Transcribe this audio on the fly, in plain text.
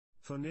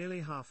For nearly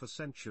half a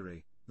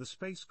century, the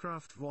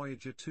spacecraft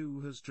Voyager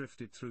 2 has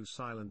drifted through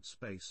silent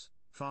space,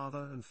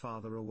 farther and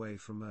farther away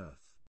from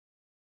Earth.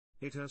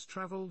 It has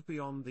traveled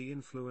beyond the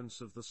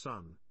influence of the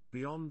Sun,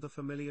 beyond the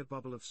familiar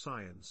bubble of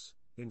science,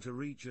 into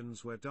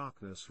regions where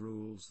darkness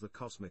rules the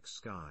cosmic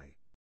sky.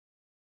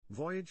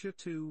 Voyager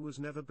 2 was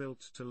never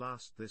built to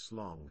last this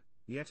long,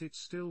 yet it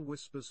still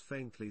whispers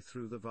faintly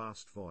through the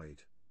vast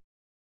void.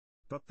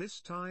 But this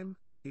time,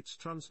 its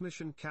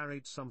transmission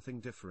carried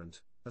something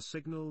different, a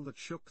signal that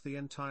shook the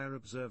entire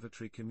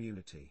observatory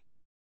community.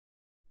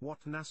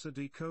 What NASA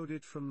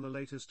decoded from the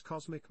latest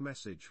cosmic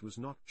message was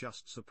not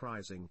just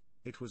surprising,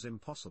 it was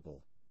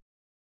impossible.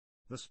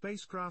 The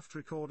spacecraft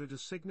recorded a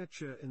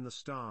signature in the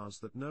stars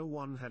that no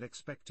one had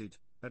expected,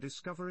 a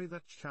discovery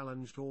that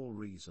challenged all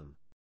reason.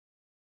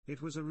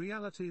 It was a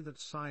reality that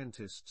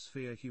scientists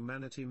fear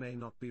humanity may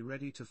not be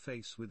ready to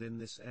face within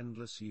this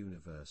endless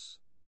universe.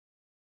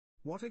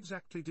 What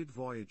exactly did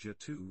Voyager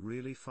 2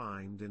 really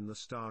find in the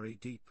starry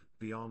deep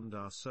beyond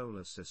our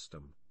solar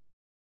system?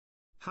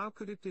 How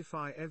could it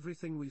defy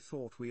everything we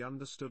thought we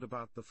understood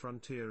about the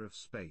frontier of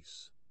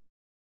space?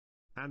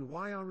 And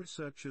why are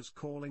researchers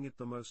calling it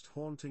the most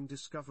haunting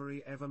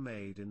discovery ever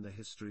made in the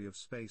history of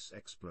space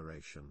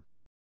exploration?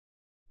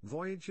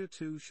 Voyager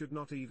 2 should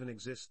not even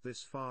exist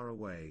this far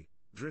away,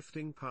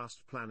 drifting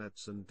past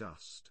planets and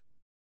dust.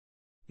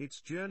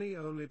 Its journey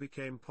only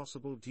became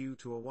possible due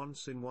to a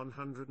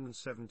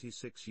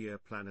once-in-176-year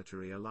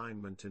planetary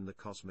alignment in the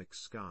cosmic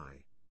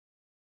sky.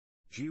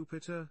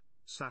 Jupiter,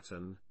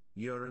 Saturn,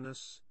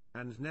 Uranus,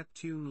 and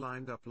Neptune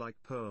lined up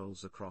like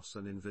pearls across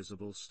an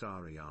invisible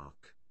starry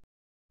arc.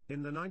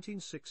 In the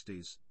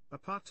 1960s, a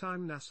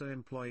part-time NASA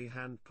employee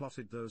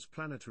hand-plotted those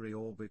planetary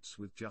orbits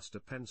with just a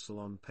pencil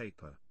on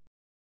paper.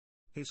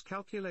 His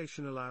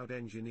calculation allowed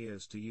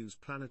engineers to use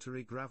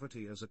planetary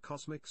gravity as a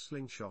cosmic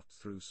slingshot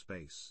through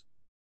space.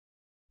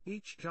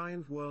 Each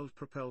giant world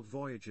propelled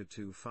Voyager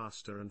 2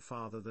 faster and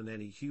farther than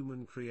any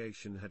human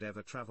creation had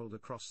ever traveled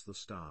across the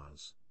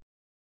stars.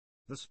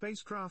 The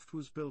spacecraft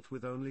was built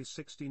with only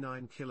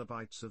 69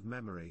 kilobytes of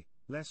memory,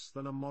 less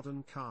than a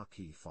modern car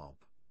key fob.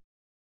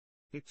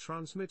 It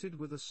transmitted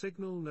with a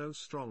signal no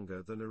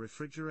stronger than a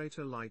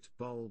refrigerator light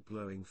bulb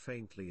glowing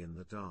faintly in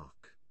the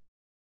dark.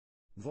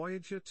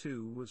 Voyager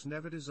 2 was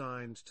never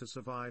designed to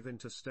survive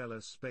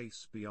interstellar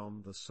space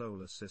beyond the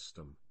solar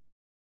system.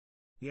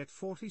 Yet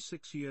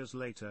 46 years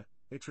later,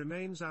 it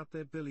remains out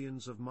there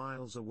billions of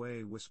miles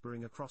away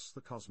whispering across the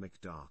cosmic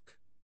dark.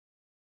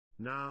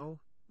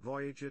 Now,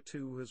 Voyager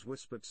 2 has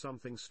whispered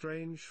something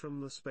strange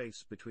from the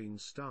space between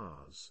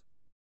stars.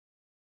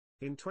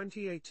 In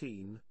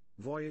 2018,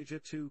 Voyager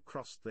 2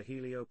 crossed the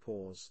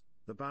heliopause,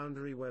 the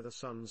boundary where the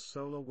Sun's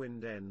solar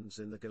wind ends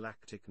in the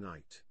galactic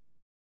night.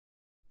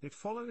 It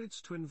followed its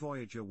twin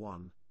Voyager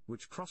 1,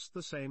 which crossed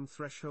the same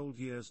threshold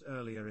years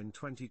earlier in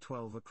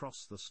 2012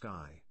 across the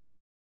sky.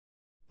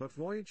 But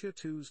Voyager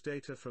 2's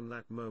data from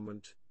that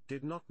moment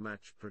did not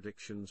match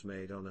predictions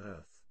made on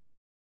Earth.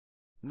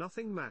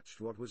 Nothing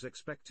matched what was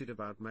expected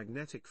about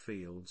magnetic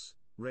fields,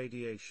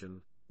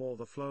 radiation, or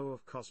the flow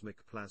of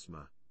cosmic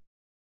plasma.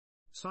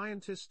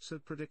 Scientists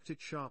had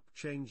predicted sharp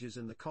changes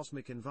in the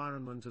cosmic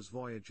environment as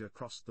Voyager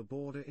crossed the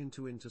border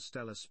into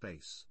interstellar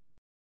space.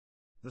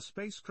 The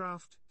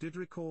spacecraft did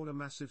record a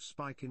massive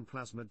spike in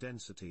plasma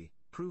density,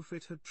 proof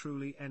it had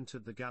truly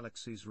entered the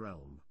galaxy's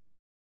realm.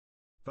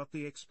 But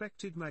the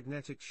expected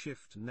magnetic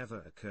shift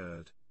never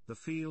occurred, the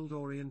field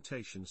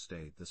orientation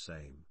stayed the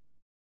same.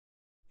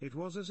 It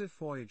was as if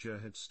Voyager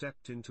had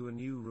stepped into a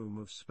new room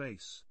of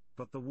space,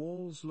 but the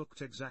walls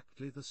looked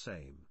exactly the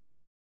same.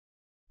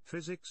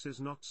 Physics is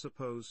not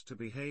supposed to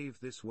behave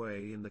this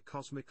way in the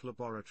cosmic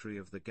laboratory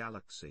of the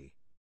galaxy.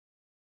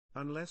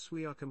 Unless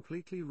we are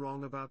completely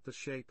wrong about the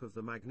shape of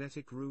the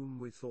magnetic room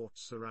we thought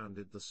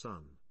surrounded the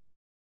Sun.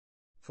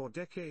 For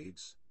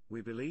decades,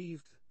 we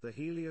believed the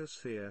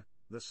heliosphere,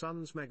 the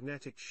Sun's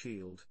magnetic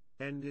shield,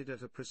 ended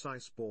at a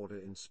precise border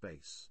in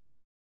space.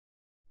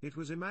 It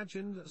was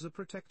imagined as a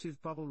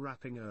protective bubble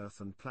wrapping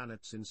Earth and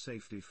planets in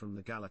safety from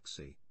the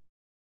galaxy.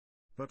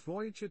 But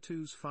Voyager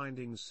 2's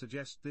findings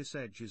suggest this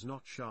edge is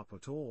not sharp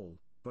at all,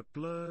 but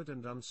blurred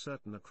and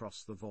uncertain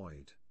across the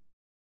void.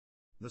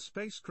 The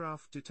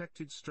spacecraft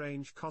detected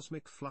strange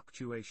cosmic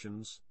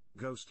fluctuations,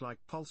 ghost-like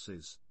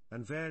pulses,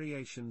 and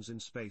variations in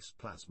space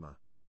plasma.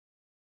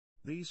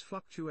 These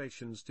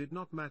fluctuations did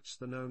not match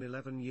the known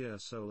 11-year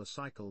solar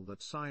cycle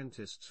that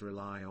scientists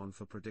rely on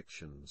for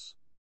predictions.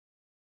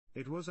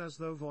 It was as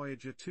though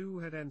Voyager 2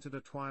 had entered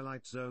a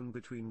twilight zone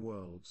between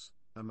worlds,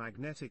 a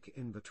magnetic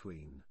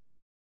in-between.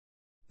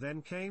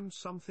 Then came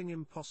something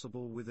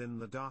impossible within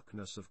the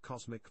darkness of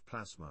cosmic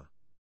plasma.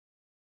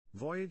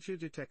 Voyager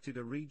detected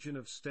a region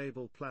of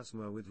stable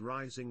plasma with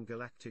rising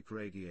galactic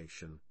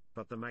radiation,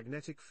 but the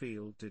magnetic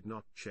field did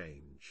not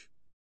change.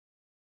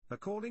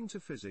 According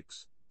to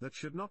physics, that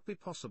should not be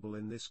possible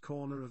in this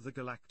corner of the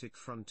galactic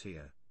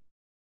frontier.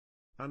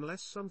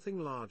 Unless something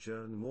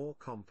larger and more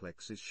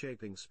complex is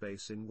shaping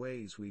space in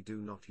ways we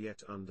do not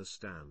yet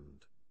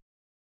understand.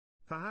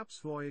 Perhaps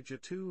Voyager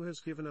 2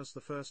 has given us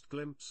the first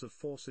glimpse of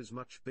forces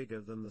much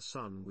bigger than the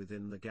Sun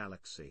within the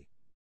galaxy.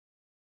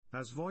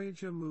 As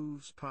Voyager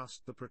moves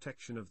past the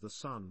protection of the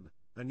Sun,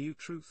 a new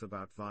truth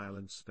about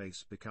violent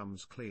space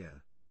becomes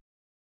clear.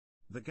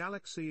 The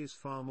galaxy is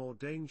far more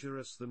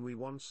dangerous than we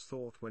once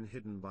thought when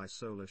hidden by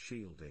solar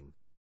shielding.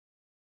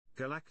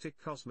 Galactic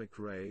cosmic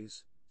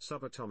rays,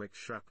 subatomic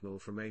shrapnel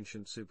from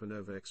ancient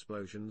supernova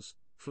explosions,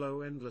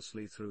 flow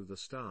endlessly through the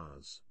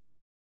stars.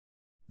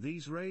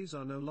 These rays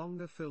are no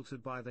longer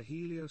filtered by the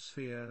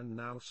heliosphere and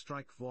now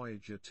strike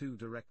Voyager 2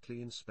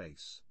 directly in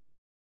space.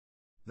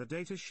 The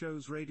data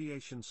shows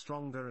radiation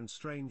stronger and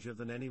stranger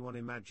than anyone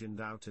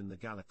imagined out in the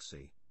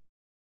galaxy.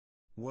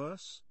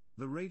 Worse,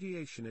 the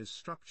radiation is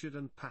structured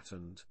and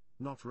patterned,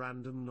 not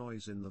random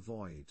noise in the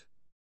void.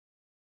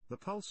 The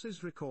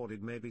pulses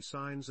recorded may be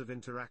signs of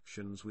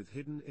interactions with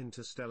hidden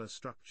interstellar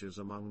structures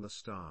among the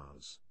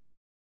stars.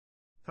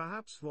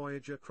 Perhaps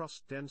Voyager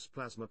crossed dense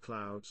plasma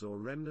clouds or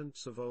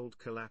remnants of old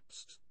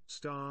collapsed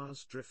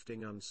stars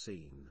drifting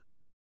unseen.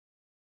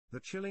 The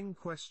chilling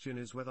question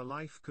is whether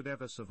life could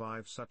ever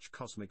survive such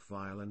cosmic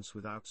violence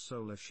without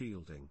solar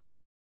shielding.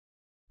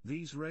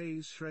 These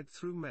rays shred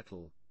through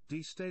metal,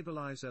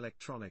 destabilize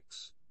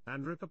electronics,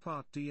 and rip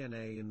apart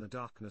DNA in the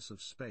darkness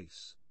of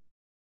space.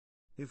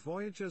 If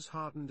Voyager's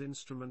hardened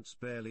instruments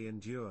barely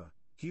endure,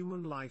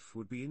 human life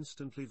would be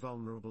instantly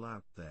vulnerable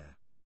out there.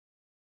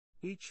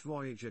 Each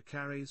Voyager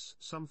carries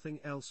something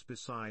else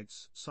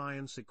besides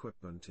science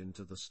equipment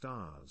into the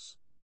stars.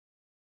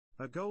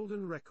 A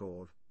golden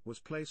record was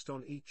placed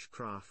on each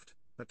craft,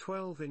 a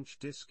 12-inch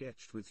disc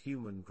etched with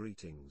human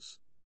greetings.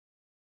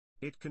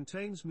 It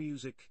contains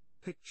music,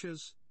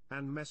 pictures,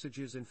 and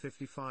messages in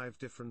 55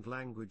 different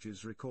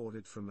languages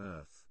recorded from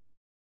Earth.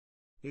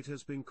 It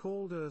has been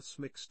called Earth's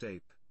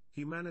mixtape,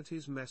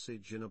 humanity's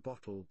message in a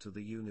bottle to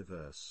the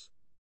universe.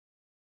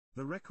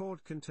 The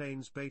record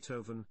contains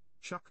Beethoven,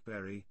 Chuck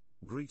Berry,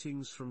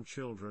 Greetings from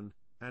Children,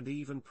 and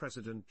even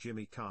President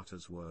Jimmy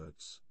Carter's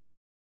words.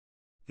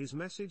 His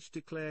message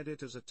declared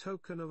it as a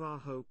token of our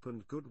hope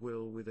and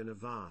goodwill within a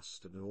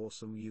vast and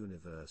awesome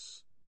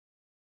universe.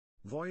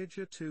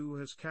 Voyager 2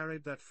 has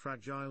carried that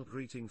fragile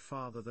greeting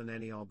farther than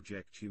any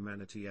object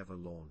humanity ever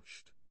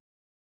launched.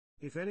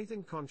 If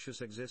anything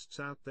conscious exists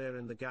out there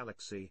in the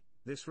galaxy,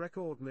 this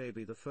record may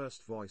be the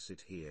first voice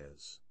it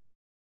hears.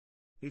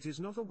 It is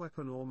not a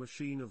weapon or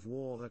machine of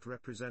war that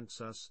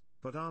represents us,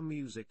 but our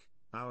music,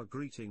 our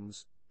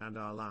greetings, and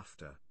our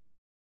laughter.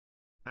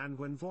 And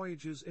when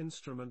Voyager's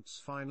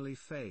instruments finally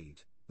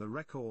fade, the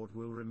record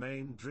will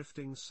remain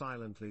drifting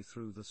silently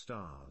through the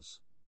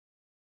stars.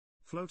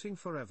 Floating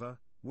forever,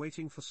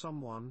 waiting for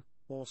someone,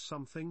 or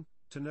something,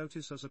 to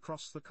notice us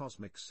across the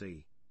cosmic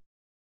sea.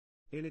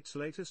 In its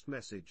latest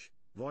message,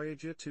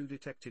 Voyager 2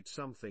 detected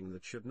something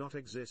that should not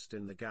exist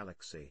in the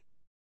galaxy.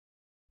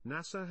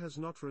 NASA has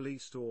not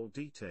released all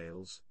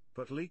details,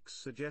 but leaks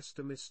suggest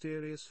a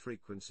mysterious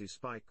frequency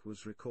spike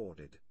was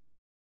recorded.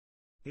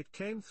 It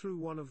came through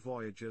one of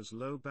Voyager's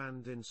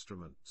low-band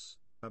instruments,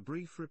 a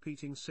brief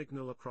repeating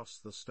signal across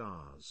the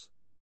stars.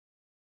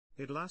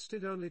 It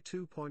lasted only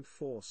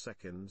 2.4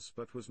 seconds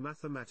but was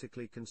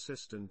mathematically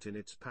consistent in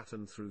its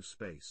pattern through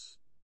space.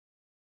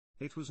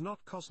 It was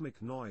not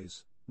cosmic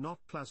noise, not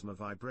plasma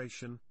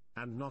vibration,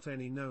 and not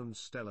any known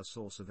stellar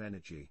source of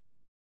energy.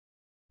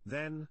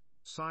 Then,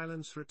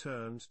 silence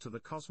returned to the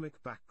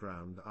cosmic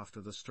background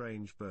after the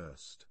strange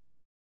burst.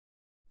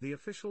 The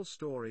official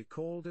story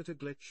called it a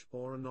glitch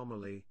or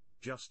anomaly,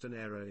 just an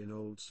error in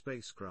old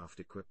spacecraft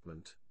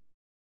equipment.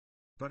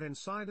 But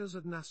insiders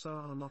at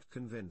NASA are not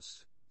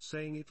convinced,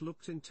 saying it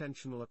looked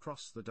intentional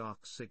across the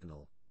dark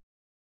signal.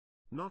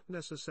 Not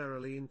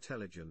necessarily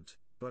intelligent,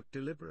 but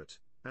deliberate,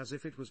 as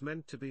if it was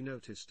meant to be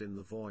noticed in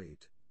the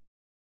void.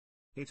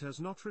 It has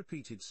not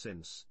repeated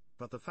since,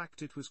 but the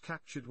fact it was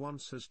captured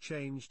once has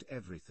changed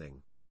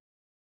everything.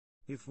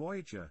 If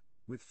Voyager,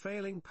 with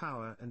failing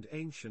power and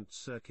ancient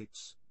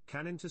circuits,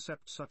 can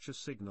intercept such a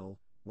signal,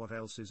 what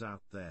else is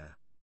out there?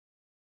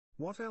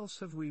 What else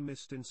have we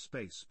missed in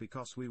space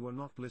because we were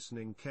not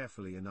listening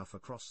carefully enough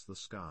across the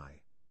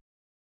sky?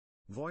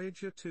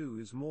 Voyager 2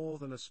 is more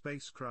than a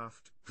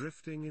spacecraft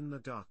drifting in the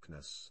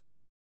darkness.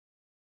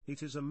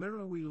 It is a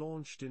mirror we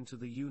launched into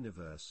the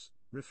universe,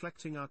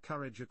 reflecting our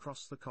courage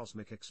across the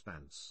cosmic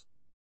expanse.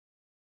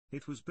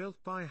 It was built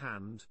by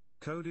hand,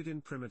 coded in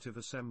primitive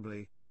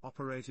assembly,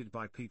 operated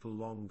by people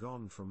long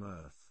gone from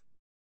Earth.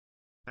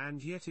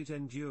 And yet it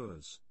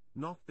endures,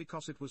 not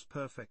because it was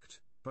perfect,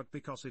 but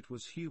because it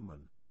was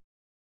human.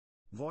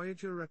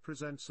 Voyager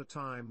represents a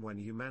time when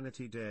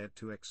humanity dared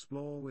to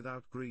explore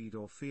without greed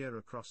or fear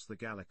across the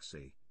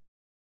galaxy.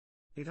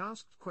 It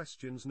asked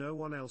questions no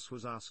one else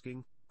was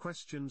asking,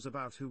 questions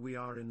about who we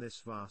are in this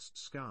vast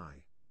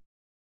sky.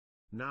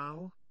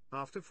 Now,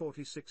 after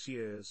 46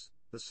 years,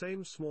 the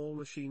same small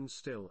machine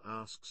still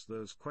asks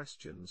those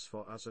questions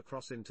for us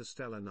across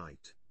interstellar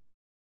night.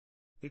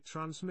 It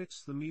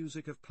transmits the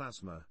music of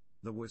plasma,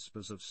 the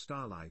whispers of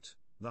starlight,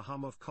 the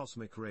hum of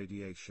cosmic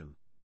radiation.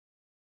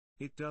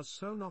 It does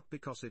so not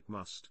because it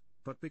must,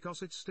 but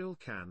because it still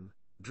can,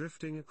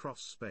 drifting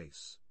across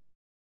space.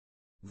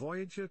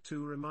 Voyager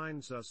 2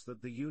 reminds us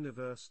that the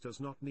universe does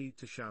not need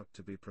to shout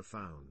to be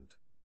profound.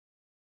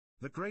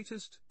 The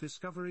greatest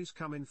discoveries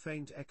come in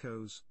faint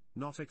echoes,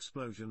 not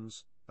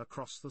explosions,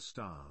 across the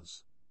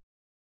stars.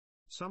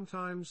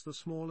 Sometimes the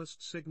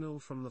smallest signal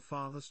from the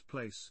farthest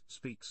place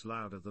speaks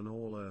louder than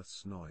all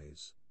Earth's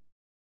noise.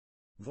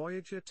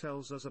 Voyager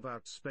tells us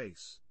about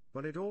space,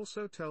 but it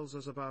also tells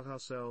us about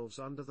ourselves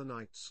under the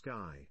night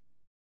sky.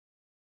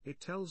 It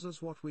tells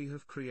us what we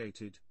have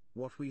created,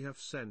 what we have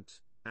sent,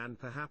 and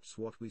perhaps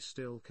what we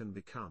still can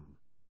become.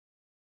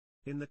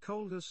 In the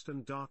coldest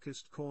and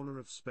darkest corner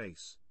of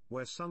space,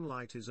 where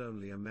sunlight is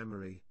only a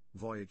memory,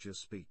 Voyager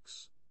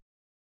speaks.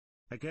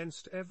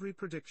 Against every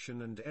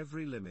prediction and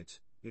every limit,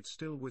 it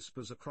still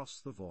whispers across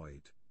the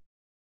void.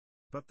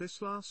 But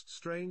this last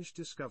strange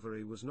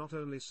discovery was not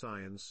only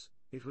science,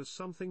 it was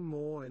something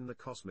more in the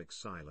cosmic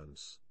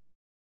silence.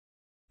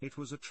 It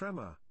was a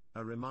tremor,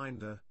 a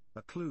reminder,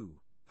 a clue,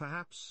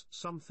 perhaps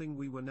something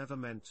we were never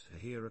meant to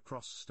hear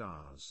across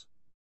stars.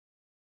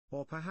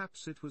 Or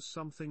perhaps it was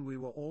something we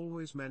were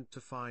always meant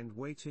to find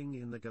waiting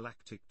in the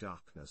galactic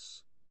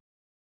darkness.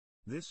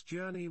 This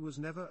journey was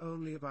never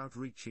only about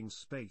reaching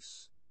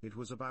space, it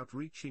was about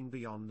reaching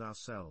beyond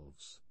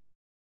ourselves.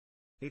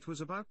 It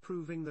was about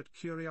proving that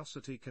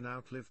curiosity can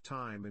outlive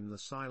time in the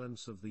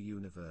silence of the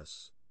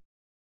universe.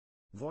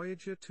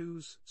 Voyager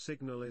 2's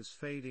signal is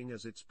fading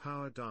as its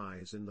power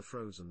dies in the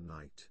frozen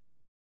night.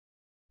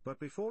 But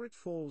before it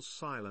falls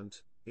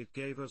silent, it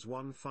gave us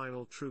one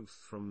final truth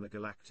from the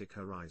galactic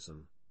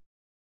horizon.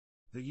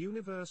 The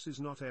universe is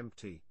not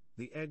empty,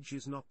 the edge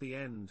is not the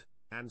end,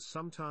 and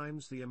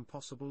sometimes the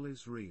impossible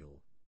is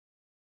real.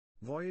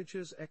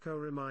 Voyager's echo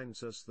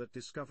reminds us that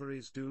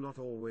discoveries do not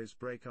always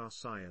break our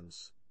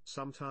science,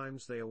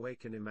 sometimes they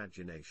awaken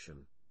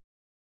imagination.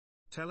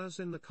 Tell us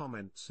in the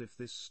comments if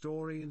this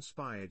story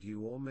inspired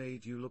you or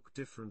made you look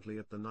differently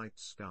at the night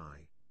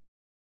sky.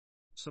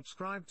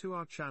 Subscribe to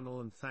our channel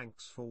and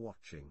thanks for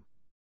watching.